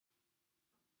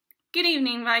Good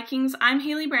evening, Vikings. I'm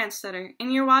Haley Branstetter,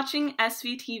 and you're watching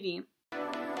SVTV.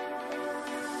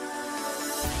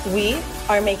 We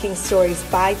are making stories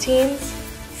by teens,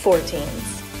 for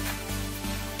teens.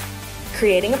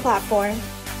 Creating a platform,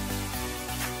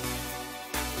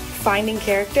 finding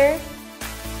character,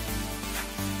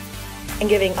 and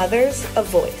giving others a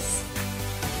voice.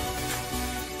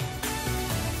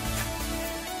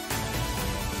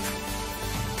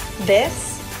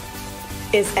 This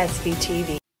is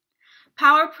SVTV.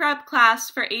 Power Prep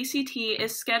class for ACT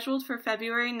is scheduled for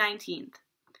February 19th.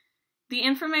 The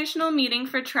informational meeting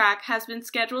for track has been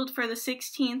scheduled for the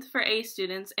 16th for A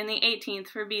students and the 18th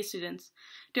for B students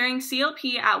during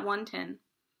CLP at 1:10.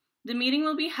 The meeting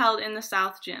will be held in the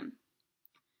South Gym.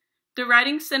 The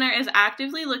Writing Center is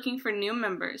actively looking for new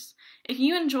members. If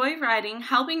you enjoy writing,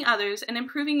 helping others, and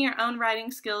improving your own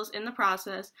writing skills in the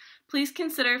process, please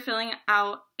consider filling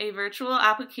out a virtual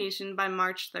application by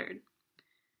March 3rd.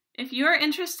 If you are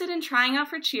interested in trying out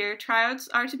for cheer, tryouts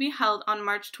are to be held on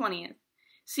March 20th.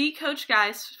 See Coach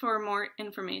Guys for more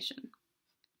information.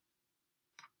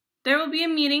 There will be a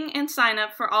meeting and sign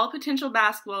up for all potential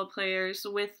basketball players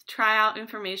with tryout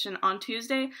information on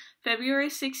Tuesday, February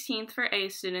 16th for A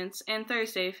students and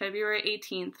Thursday, February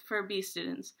 18th for B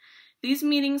students. These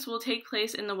meetings will take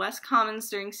place in the West Commons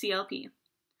during CLP.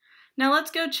 Now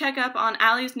let's go check up on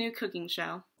Allie's new cooking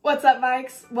show. What's up,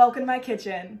 Vikes? Welcome to my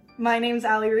kitchen. My name's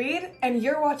Allie Reed, and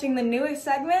you're watching the newest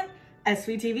segment,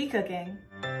 SVTV Cooking.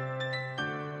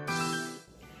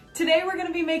 Today we're going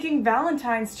to be making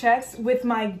Valentine's checks with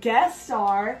my guest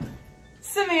star,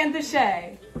 Samantha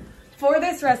Shea. For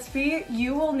this recipe,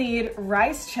 you will need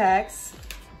rice checks,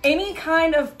 any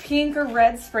kind of pink or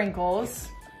red sprinkles,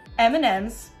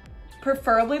 M&Ms,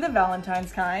 preferably the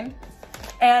Valentine's kind,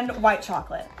 and white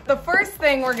chocolate. The first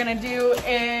thing we're going to do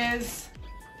is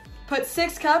put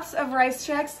 6 cups of rice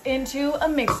checks into a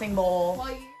mixing bowl.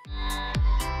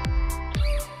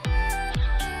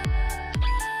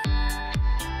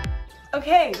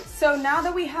 Okay, so now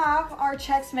that we have our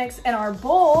Chex Mix in our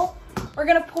bowl, we're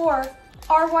gonna pour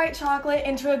our white chocolate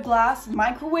into a glass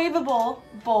microwavable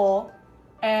bowl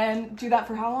and do that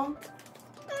for how long?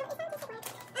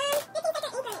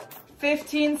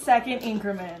 15-second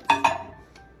increments.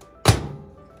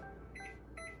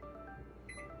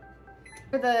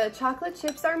 The chocolate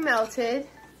chips are melted.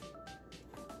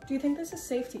 Do you think this is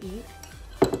safe to eat?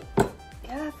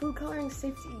 Yeah, food coloring is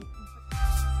safe to eat.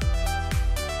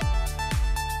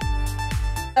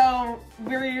 So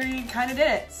we kind of did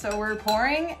it. So we're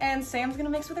pouring and Sam's gonna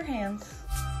mix with her hands.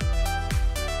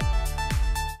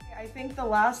 I think the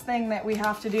last thing that we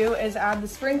have to do is add the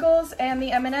sprinkles and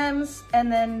the M&Ms and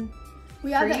then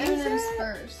we add the M&Ms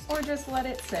first. Or just let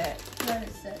it sit. Let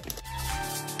it sit.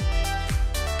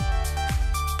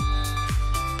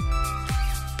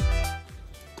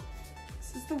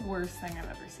 This is the worst thing I've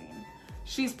ever seen.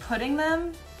 She's putting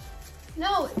them.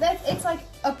 No, it's like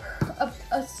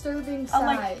a serving size. A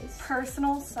like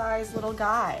personal size little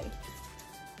guy.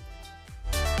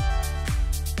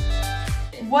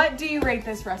 What do you rate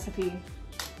this recipe?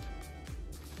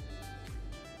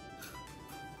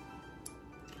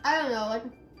 I don't know, like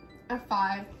a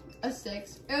 5, a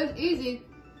 6. It was easy,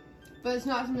 but it's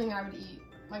not something I would eat,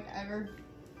 like ever.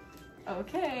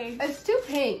 Okay. It's too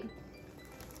pink.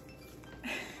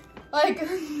 Like,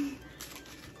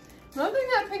 I don't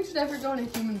think that pink should ever go in a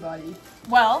human body.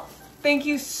 Well, thank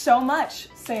you so much,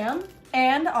 Sam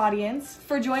and audience,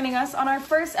 for joining us on our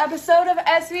first episode of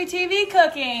SVTV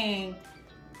Cooking.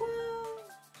 Woo.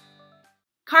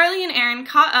 Carly and Erin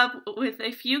caught up with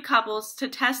a few couples to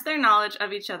test their knowledge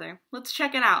of each other. Let's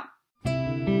check it out.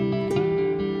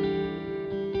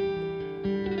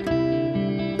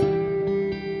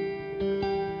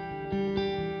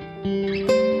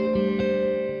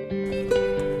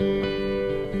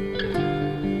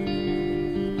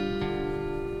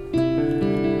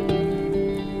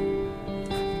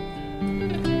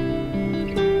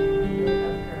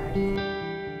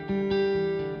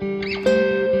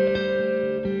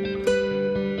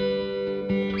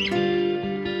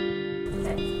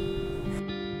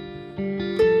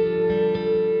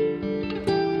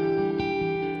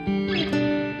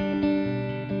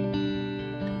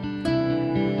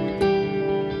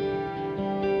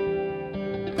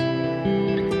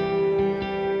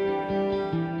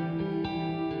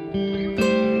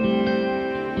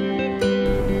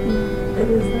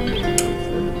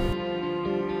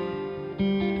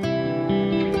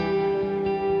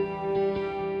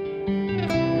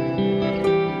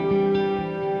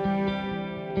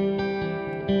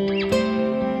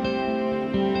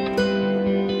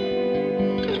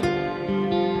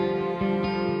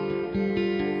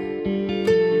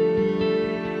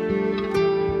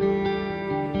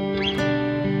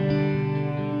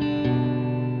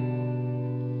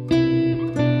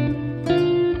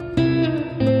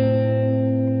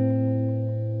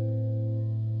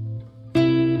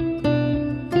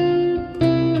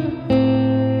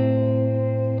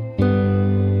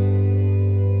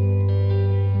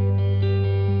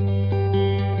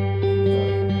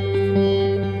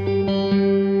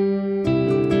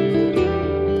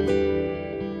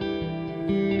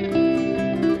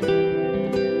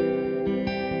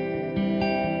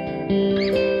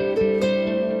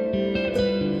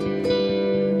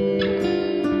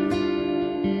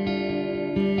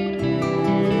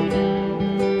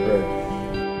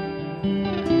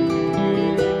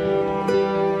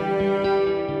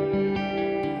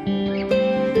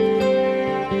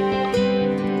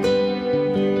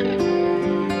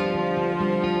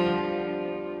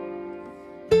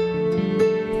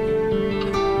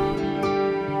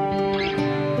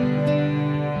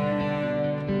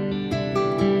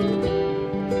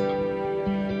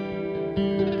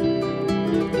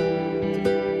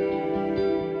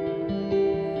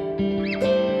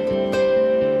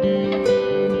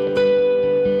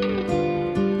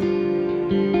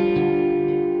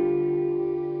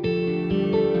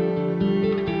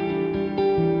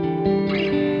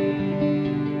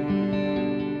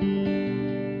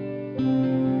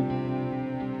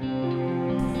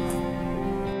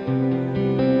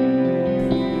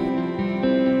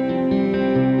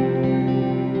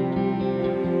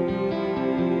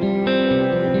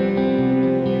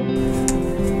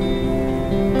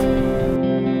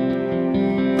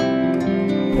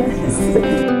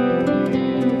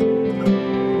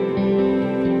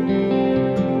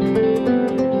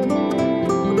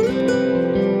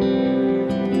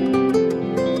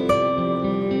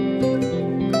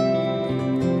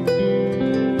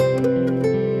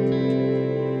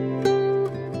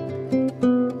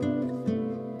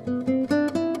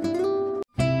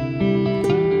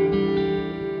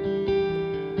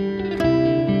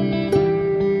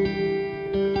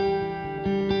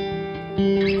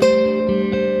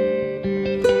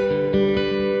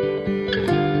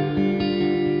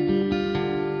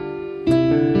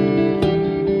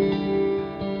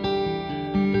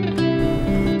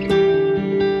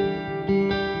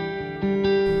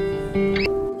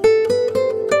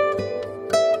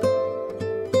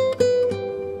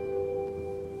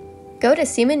 Go to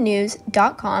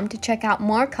SeamanNews.com to check out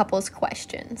more couples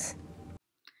questions.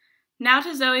 Now to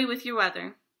Zoey with your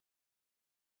weather.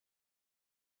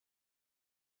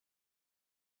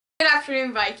 Good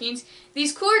afternoon, Vikings.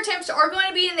 These cooler temps are going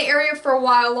to be in the area for a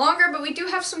while longer, but we do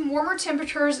have some warmer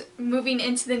temperatures moving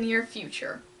into the near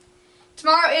future.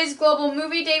 Tomorrow is Global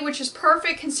Movie Day, which is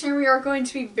perfect considering we are going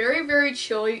to be very, very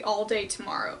chilly all day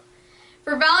tomorrow.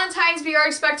 For Valentine's, we are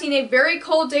expecting a very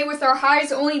cold day with our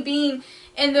highs only being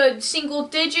in the single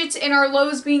digits and our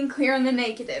lows being clear in the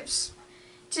negatives.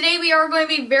 Today we are going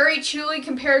to be very chilly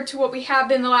compared to what we have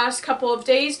been the last couple of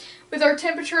days, with our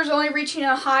temperatures only reaching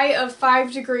a high of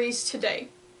 5 degrees today.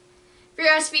 For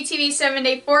your SVTV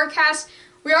 7-day forecast,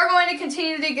 we are going to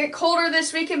continue to get colder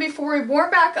this weekend before we warm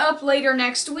back up later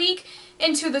next week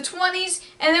into the 20s,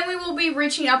 and then we will be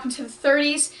reaching up into the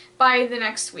 30s by the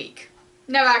next week.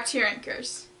 Now back to your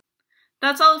anchors.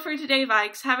 That's all for today,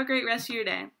 Vikes. Have a great rest of your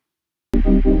day.